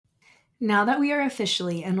Now that we are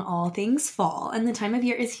officially in all things fall, and the time of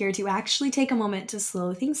year is here to actually take a moment to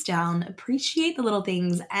slow things down, appreciate the little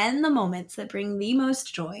things and the moments that bring the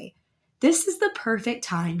most joy, this is the perfect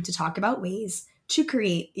time to talk about ways to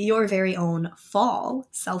create your very own fall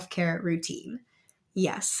self-care routine.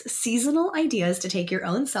 Yes, seasonal ideas to take your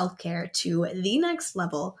own self-care to the next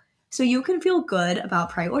level so you can feel good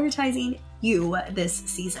about prioritizing you this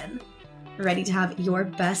season. Ready to have your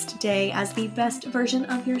best day as the best version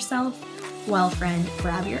of yourself? Well, friend,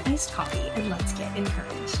 grab your iced coffee and let's get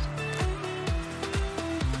encouraged.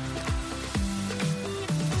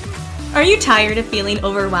 Are you tired of feeling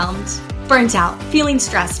overwhelmed, burnt out, feeling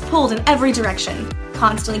stressed, pulled in every direction,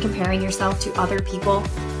 constantly comparing yourself to other people,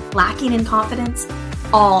 lacking in confidence,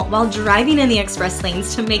 all while driving in the express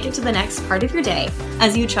lanes to make it to the next part of your day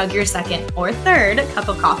as you chug your second or third cup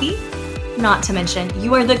of coffee? Not to mention,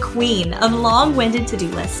 you are the queen of long-winded to-do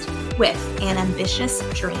list with an ambitious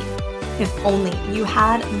dream. If only you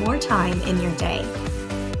had more time in your day.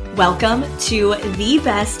 Welcome to the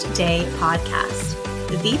Best Day Podcast,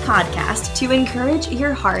 the podcast to encourage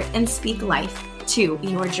your heart and speak life to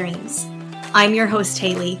your dreams. I'm your host,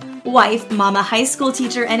 Haley, wife, mama, high school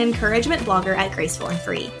teacher, and encouragement blogger at Graceful and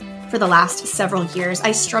Free. For the last several years,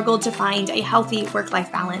 I struggled to find a healthy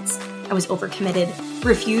work-life balance. I was overcommitted,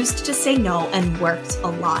 refused to say no, and worked a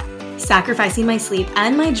lot, sacrificing my sleep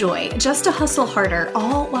and my joy just to hustle harder,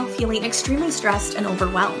 all while feeling extremely stressed and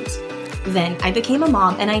overwhelmed. Then I became a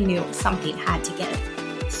mom and I knew something had to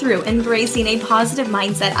give. Through embracing a positive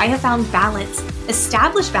mindset, I have found balance,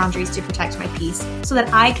 established boundaries to protect my peace so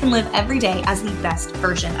that I can live every day as the best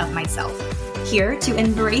version of myself. Here to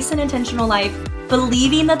embrace an intentional life,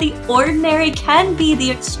 believing that the ordinary can be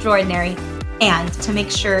the extraordinary, and to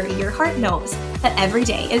make sure your heart knows that every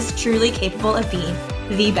day is truly capable of being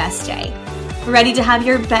the best day. Ready to have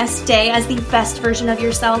your best day as the best version of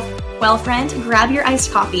yourself? Well, friend, grab your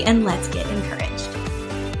iced coffee and let's get encouraged.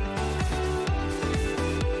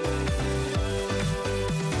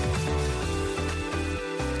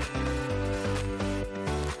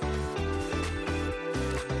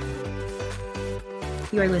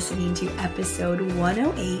 You are listening to episode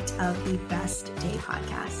 108 of the Best Day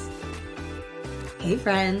Podcast. Hey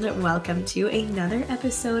friend, welcome to another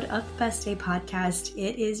episode of Best Day Podcast.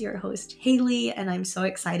 It is your host, Haley, and I'm so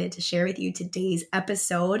excited to share with you today's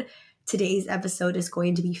episode. Today's episode is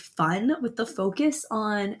going to be fun with the focus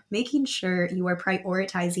on making sure you are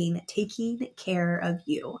prioritizing taking care of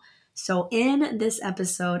you. So in this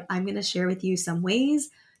episode, I'm going to share with you some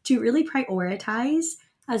ways to really prioritize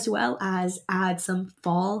as well as add some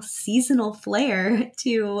fall seasonal flair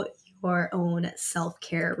to your own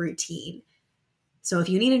self-care routine. So if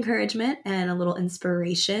you need encouragement and a little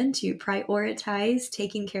inspiration to prioritize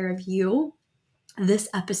taking care of you, this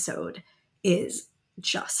episode is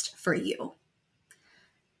just for you.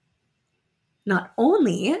 Not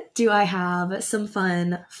only do I have some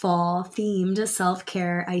fun fall-themed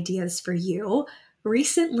self-care ideas for you,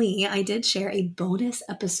 recently I did share a bonus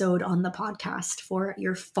episode on the podcast for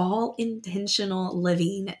your fall intentional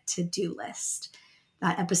living to-do list.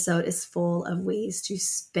 That episode is full of ways to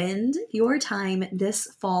spend your time this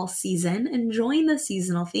fall season, enjoying the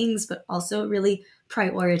seasonal things, but also really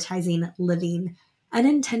prioritizing living an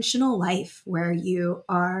intentional life where you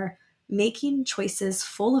are making choices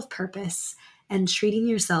full of purpose and treating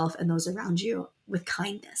yourself and those around you with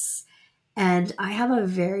kindness. And I have a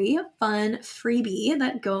very fun freebie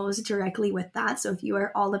that goes directly with that. So if you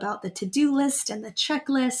are all about the to-do list and the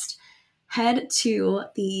checklist, head to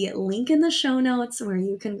the link in the show notes where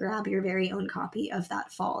you can grab your very own copy of that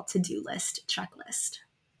fall to-do list checklist.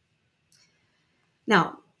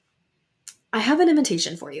 Now, I have an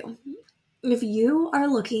invitation for you. If you are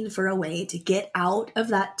looking for a way to get out of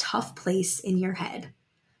that tough place in your head,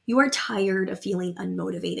 you are tired of feeling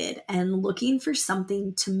unmotivated and looking for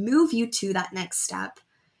something to move you to that next step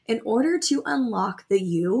in order to unlock the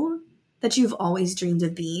you that you've always dreamed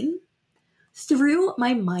of being, through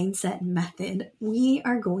my mindset method, we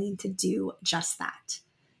are going to do just that.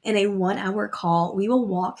 In a 1-hour call, we will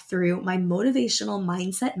walk through my motivational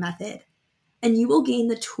mindset method, and you will gain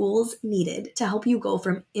the tools needed to help you go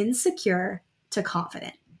from insecure to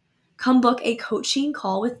confident. Come book a coaching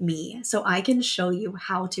call with me so I can show you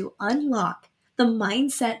how to unlock the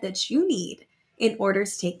mindset that you need in order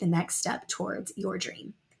to take the next step towards your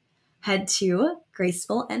dream. Head to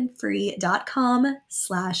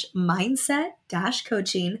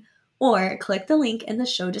gracefulandfree.com/mindset-coaching or click the link in the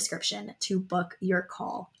show description to book your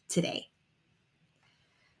call today.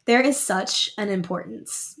 There is such an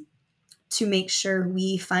importance to make sure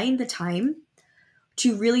we find the time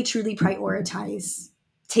to really truly prioritize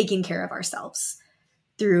taking care of ourselves.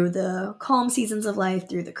 through the calm seasons of life,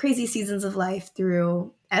 through the crazy seasons of life,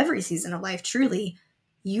 through every season of life, truly,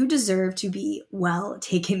 you deserve to be well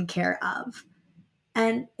taken care of.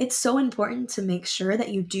 And it's so important to make sure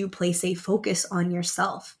that you do place a focus on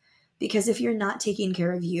yourself. Because if you're not taking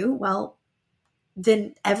care of you, well,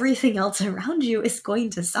 then everything else around you is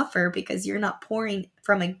going to suffer because you're not pouring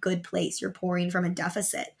from a good place. You're pouring from a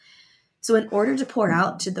deficit. So in order to pour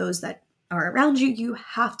out to those that are around you, you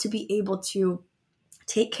have to be able to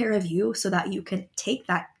take care of you so that you can take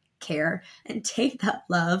that care and take that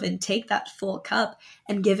love and take that full cup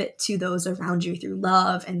and give it to those around you through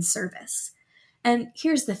love and service. And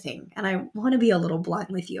here's the thing, and I want to be a little blunt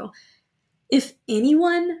with you. If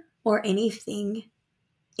anyone or anything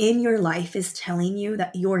in your life is telling you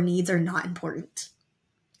that your needs are not important,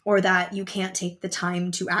 or that you can't take the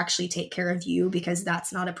time to actually take care of you because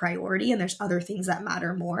that's not a priority and there's other things that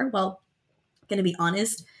matter more, well, I'm going to be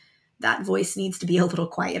honest, that voice needs to be a little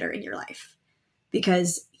quieter in your life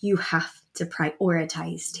because you have to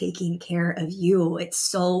prioritize taking care of you. It's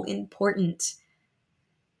so important.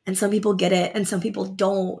 And some people get it and some people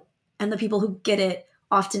don't. And the people who get it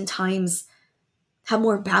oftentimes have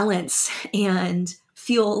more balance and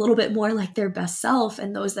feel a little bit more like their best self.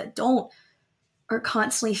 And those that don't are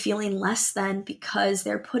constantly feeling less than because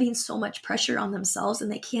they're putting so much pressure on themselves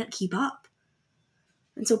and they can't keep up.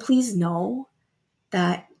 And so please know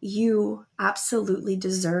that you absolutely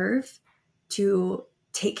deserve to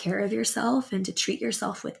take care of yourself and to treat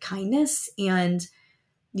yourself with kindness. And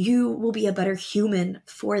you will be a better human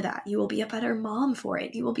for that. You will be a better mom for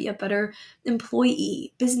it. You will be a better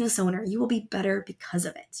employee, business owner. You will be better because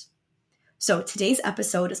of it. So today's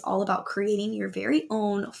episode is all about creating your very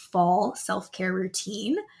own fall self-care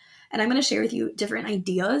routine. And I'm going to share with you different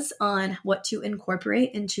ideas on what to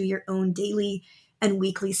incorporate into your own daily and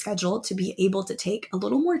weekly schedule to be able to take a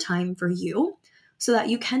little more time for you so that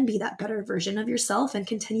you can be that better version of yourself and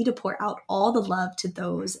continue to pour out all the love to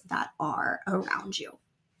those that are around you.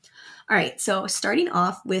 All right, so starting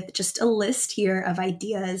off with just a list here of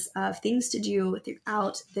ideas of things to do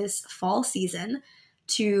throughout this fall season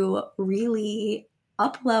to really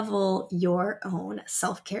up-level your own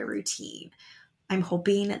self-care routine. I'm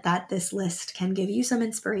hoping that this list can give you some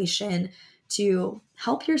inspiration to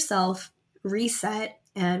help yourself reset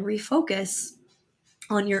and refocus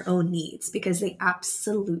on your own needs because they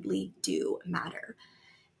absolutely do matter.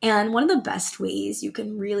 And one of the best ways you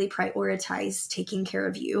can really prioritize taking care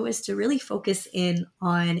of you is to really focus in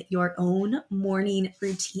on your own morning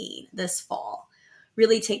routine this fall.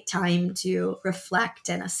 Really take time to reflect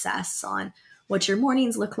and assess on what your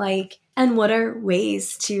mornings look like and what are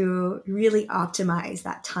ways to really optimize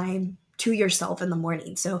that time to yourself in the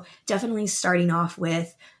morning. So definitely starting off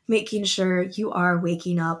with making sure you are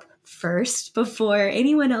waking up first before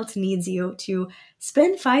anyone else needs you to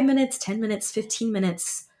spend 5 minutes, 10 minutes, 15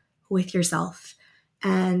 minutes with yourself.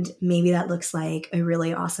 And maybe that looks like a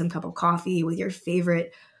really awesome cup of coffee with your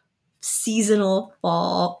favorite seasonal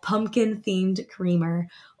fall pumpkin themed creamer,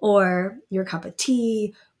 or your cup of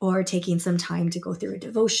tea, or taking some time to go through a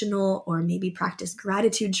devotional, or maybe practice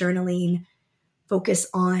gratitude journaling. Focus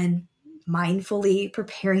on mindfully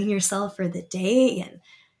preparing yourself for the day and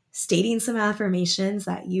stating some affirmations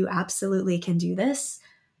that you absolutely can do this.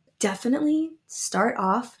 Definitely start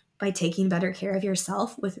off by taking better care of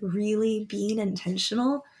yourself with really being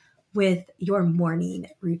intentional with your morning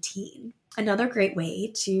routine. Another great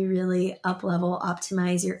way to really up-level,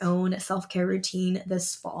 optimize your own self-care routine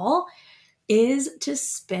this fall is to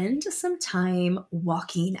spend some time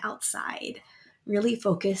walking outside. Really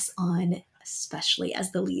focus on, especially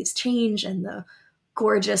as the leaves change and the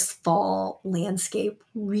gorgeous fall landscape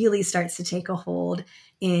really starts to take a hold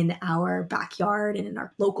in our backyard and in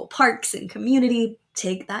our local parks and community,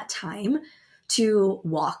 take that time to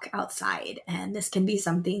walk outside. And this can be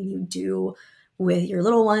something you do with your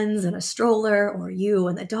little ones in a stroller, or you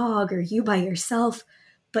and the dog, or you by yourself.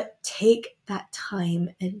 But take that time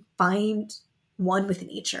and find one with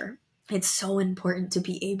nature. It's so important to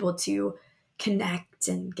be able to connect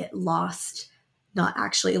and get lost. Not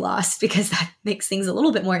actually lost, because that makes things a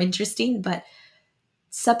little bit more interesting, but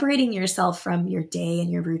separating yourself from your day and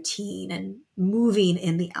your routine and moving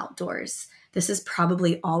in the outdoors. This is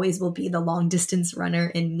probably always will be the long distance runner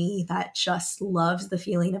in me that just loves the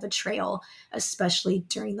feeling of a trail, especially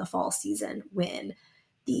during the fall season when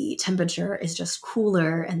the temperature is just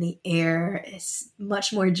cooler and the air is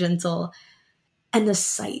much more gentle. And the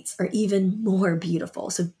sights are even more beautiful.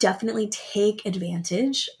 So definitely take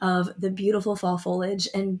advantage of the beautiful fall foliage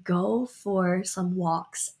and go for some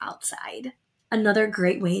walks outside. Another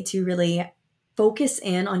great way to really focus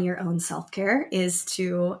in on your own self-care is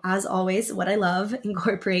to, as always, what I love,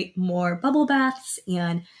 incorporate more bubble baths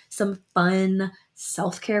and some fun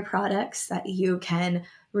self-care products that you can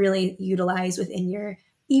really utilize within your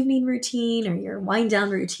evening routine or your wind down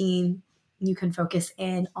routine. You can focus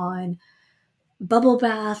in on bubble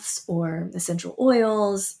baths or essential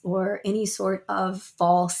oils or any sort of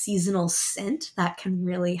fall seasonal scent that can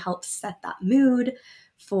really help set that mood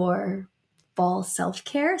for fall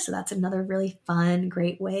self-care. So that's another really fun,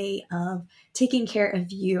 great way of taking care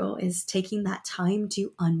of you, is taking that time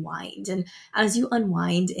to unwind. And as you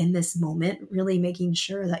unwind in this moment, really making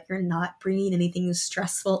sure that you're not bringing anything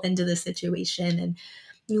stressful into the situation, and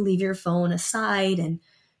you leave your phone aside and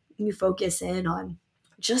you focus in on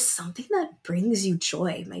just something that brings you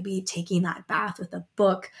joy. Maybe taking that bath with a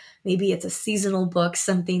book. Maybe it's a seasonal book,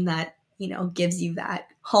 something that, gives you that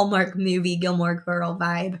Hallmark movie Gilmore Girl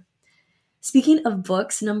vibe. Speaking of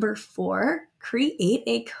books, number 4, create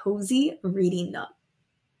a cozy reading nook.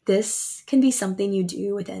 This can be something you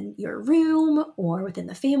do within your room or within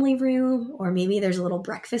the family room, or maybe there's a little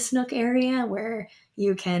breakfast nook area where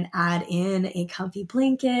you can add in a comfy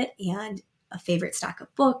blanket and a favorite stack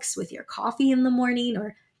of books with your coffee in the morning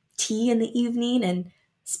or tea in the evening, and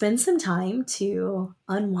spend some time to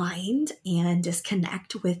unwind and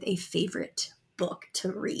disconnect with a favorite book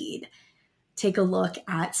to read. Take a look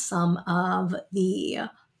at some of the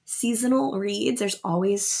seasonal reads. There's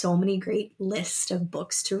always so many great lists of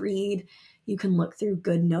books to read. You can look through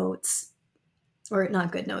Goodreads,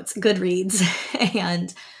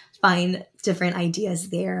 and find different ideas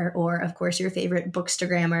there. Or, of course, your favorite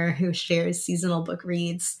Bookstagrammer who shares seasonal book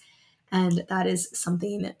reads. And that is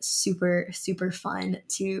something super, super fun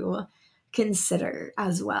to consider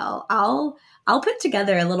as well. I'll put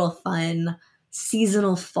together a little fun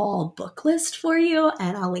seasonal fall book list for you,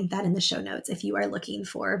 and I'll link that in the show notes if you are looking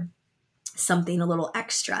for something a little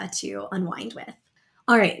extra to unwind with.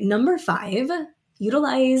 All right, number 5,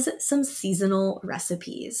 utilize some seasonal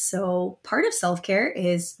recipes. So part of self-care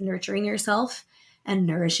is nurturing yourself and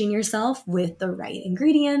nourishing yourself with the right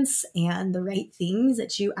ingredients and the right things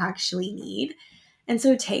that you actually need. And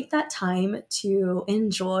so take that time to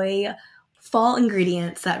enjoy fall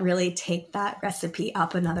ingredients that really take that recipe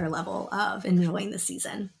up another level of enjoying the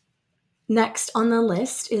season. Next on the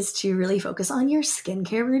list is to really focus on your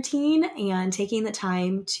skincare routine and taking the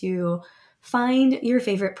time to find your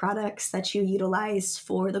favorite products that you utilize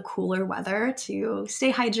for the cooler weather to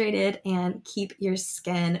stay hydrated and keep your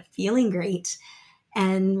skin feeling great,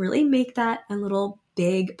 and really make that a little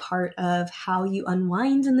big part of how you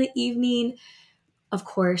unwind in the evening. Of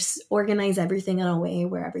course, organize everything in a way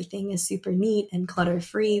where everything is super neat and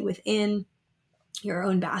clutter-free within your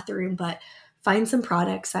own bathroom, but find some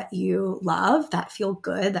products that you love, that feel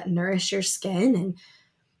good, that nourish your skin and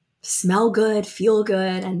smell good, feel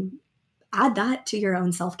good, and add that to your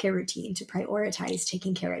own self-care routine to prioritize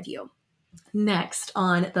taking care of you. Next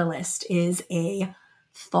on the list is a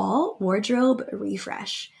fall wardrobe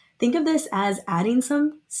refresh. Think of this as adding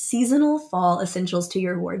some seasonal fall essentials to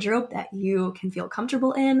your wardrobe that you can feel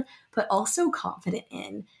comfortable in, but also confident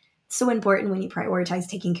in. It's so important when you prioritize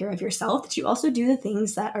taking care of yourself that you also do the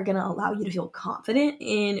things that are going to allow you to feel confident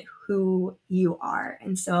in who you are.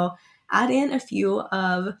 And so add in a few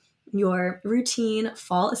of your routine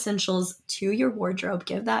fall essentials to your wardrobe.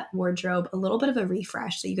 Give that wardrobe a little bit of a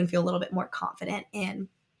refresh so you can feel a little bit more confident in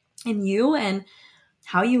you and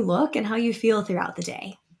how you look and how you feel throughout the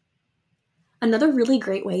day. Another really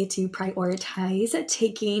great way to prioritize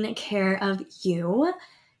taking care of you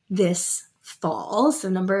this fall, so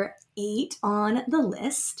number 8 on the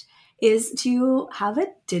list, is to have a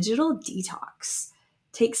digital detox.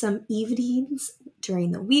 Take some evenings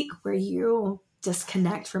during the week where you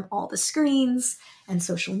disconnect from all the screens and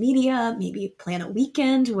social media. Maybe plan a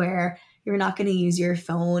weekend where you're not going to use your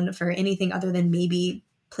phone for anything other than maybe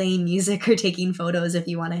playing music or taking photos if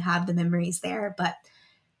you want to have the memories there. But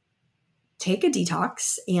take a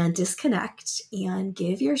detox and disconnect and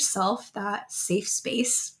give yourself that safe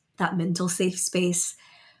space, that mental safe space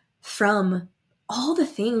from all the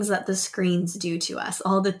things that the screens do to us,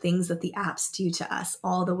 all the things that the apps do to us,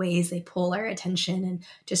 all the ways they pull our attention and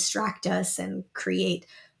distract us and create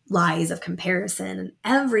lies of comparison and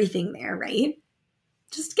everything there, right?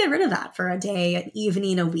 Just get rid of that for a day, an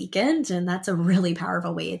evening, a weekend, and that's a really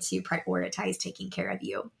powerful way to prioritize taking care of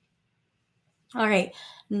you. All right,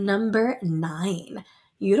 number 9,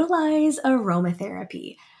 utilize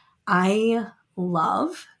aromatherapy. I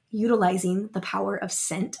love utilizing the power of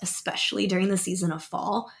scent, especially during the season of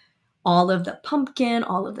fall. All of the pumpkin,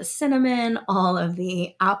 all of the cinnamon, all of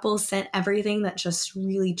the apple scent, everything that just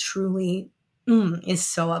really, truly is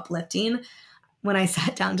so uplifting. when I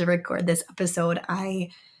sat down to record this episode, I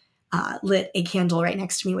lit a candle right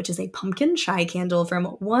next to me, which is a pumpkin chai candle from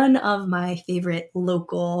one of my favorite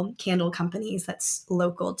local candle companies that's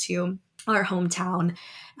local to our hometown.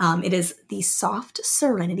 It is the Soft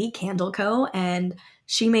Serenity Candle Co. And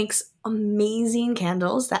she makes amazing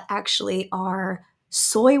candles that actually are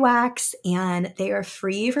soy wax, and they are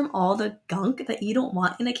free from all the gunk that you don't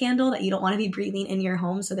want in a candle, that you don't want to be breathing in your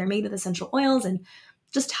home. So they're made with essential oils and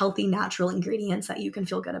just healthy, natural ingredients that you can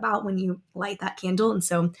feel good about when you light that candle. And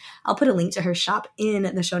so I'll put a link to her shop in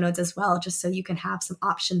the show notes as well, just so you can have some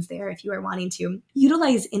options there if you are wanting to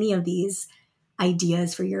utilize any of these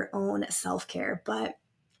ideas for your own self-care. But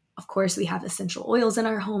of course, we have essential oils in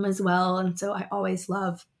our home as well. And so I always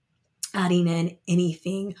love adding in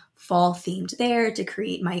anything fall themed there to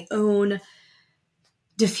create my own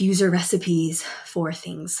diffuser recipes for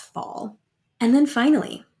things fall. And then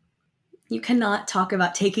finally, you cannot talk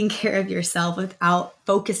about taking care of yourself without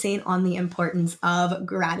focusing on the importance of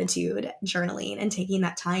gratitude journaling and taking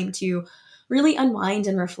that time to really unwind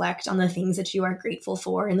and reflect on the things that you are grateful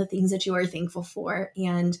for and the things that you are thankful for.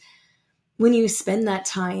 And when you spend that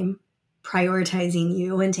time prioritizing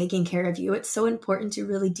you and taking care of you, it's so important to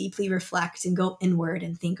really deeply reflect and go inward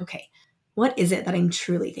and think, okay, what is it that I'm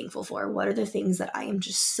truly thankful for? What are the things that I am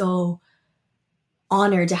just so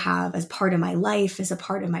honored to have as part of my life, as a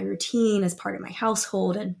part of my routine, as part of my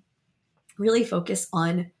household? And really focus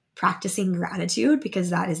on practicing gratitude,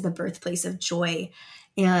 because that is the birthplace of joy.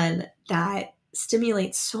 And that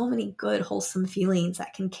stimulates so many good, wholesome feelings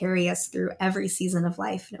that can carry us through every season of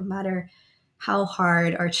life, no matter how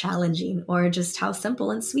hard or challenging or just how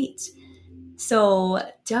simple and sweet. So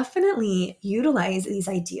definitely utilize these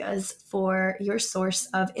ideas for your source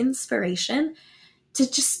of inspiration to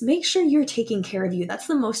just make sure you're taking care of you. That's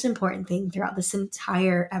the most important thing throughout this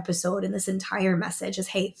entire episode and this entire message is,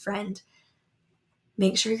 hey, friend,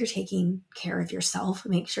 make sure you're taking care of yourself.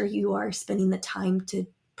 Make sure you are spending the time to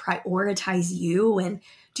prioritize you and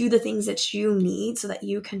do the things that you need so that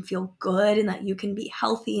you can feel good and that you can be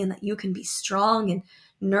healthy and that you can be strong and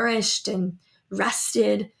nourished and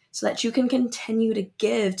rested, so that you can continue to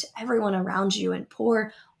give to everyone around you and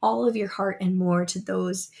pour all of your heart and more to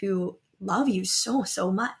those who love you so,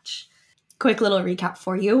 so much. Quick little recap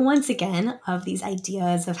for you once again of these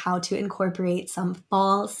ideas of how to incorporate some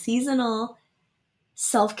fall seasonal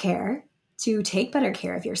self-care to take better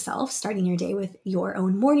care of yourself, starting your day with your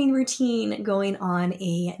own morning routine, going on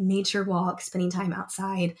a nature walk, spending time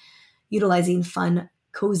outside, utilizing fun,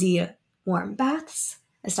 cozy, warm baths,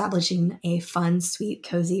 establishing a fun, sweet,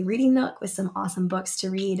 cozy reading nook with some awesome books to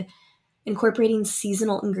read, incorporating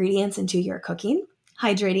seasonal ingredients into your cooking,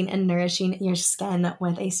 hydrating and nourishing your skin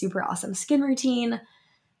with a super awesome skin routine,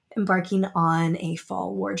 embarking on a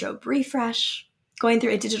fall wardrobe refresh, going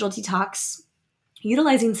through a digital detox,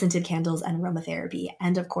 utilizing scented candles and aromatherapy,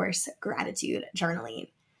 and of course, gratitude journaling.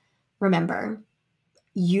 Remember,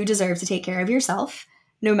 you deserve to take care of yourself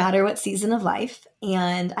no matter what season of life.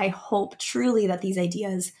 And I hope truly that these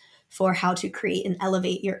ideas for how to create and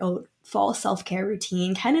elevate your own fall self-care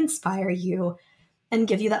routine can inspire you and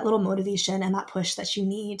give you that little motivation and that push that you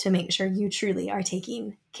need to make sure you truly are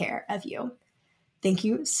taking care of you. Thank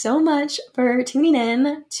you so much for tuning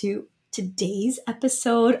in to today's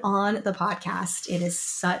episode on the podcast. It is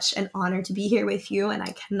such an honor to be here with you, and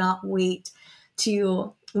I cannot wait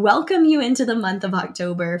to welcome you into the month of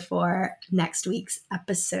October for next week's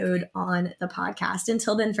episode on the podcast.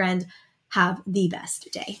 Until then, friend, have the best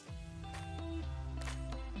day.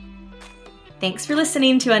 Thanks for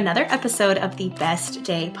listening to another episode of the Best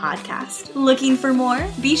Day podcast. Looking for more?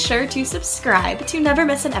 Be sure to subscribe to never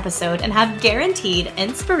miss an episode and have guaranteed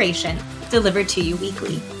inspiration delivered to you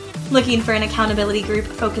weekly. Looking for an accountability group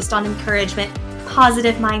focused on encouragement,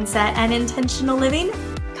 positive mindset, and intentional living?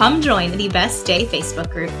 Come join the Best Day Facebook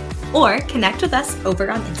group or connect with us over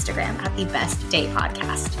on Instagram at the Best Day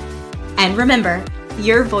Podcast. And remember,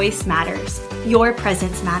 your voice matters. Your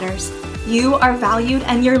presence matters. You are valued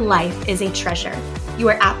and your life is a treasure. You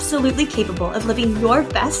are absolutely capable of living your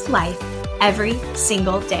best life every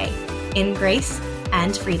single day in grace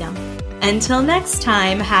and freedom. Until next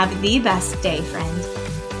time, have the best day, friend.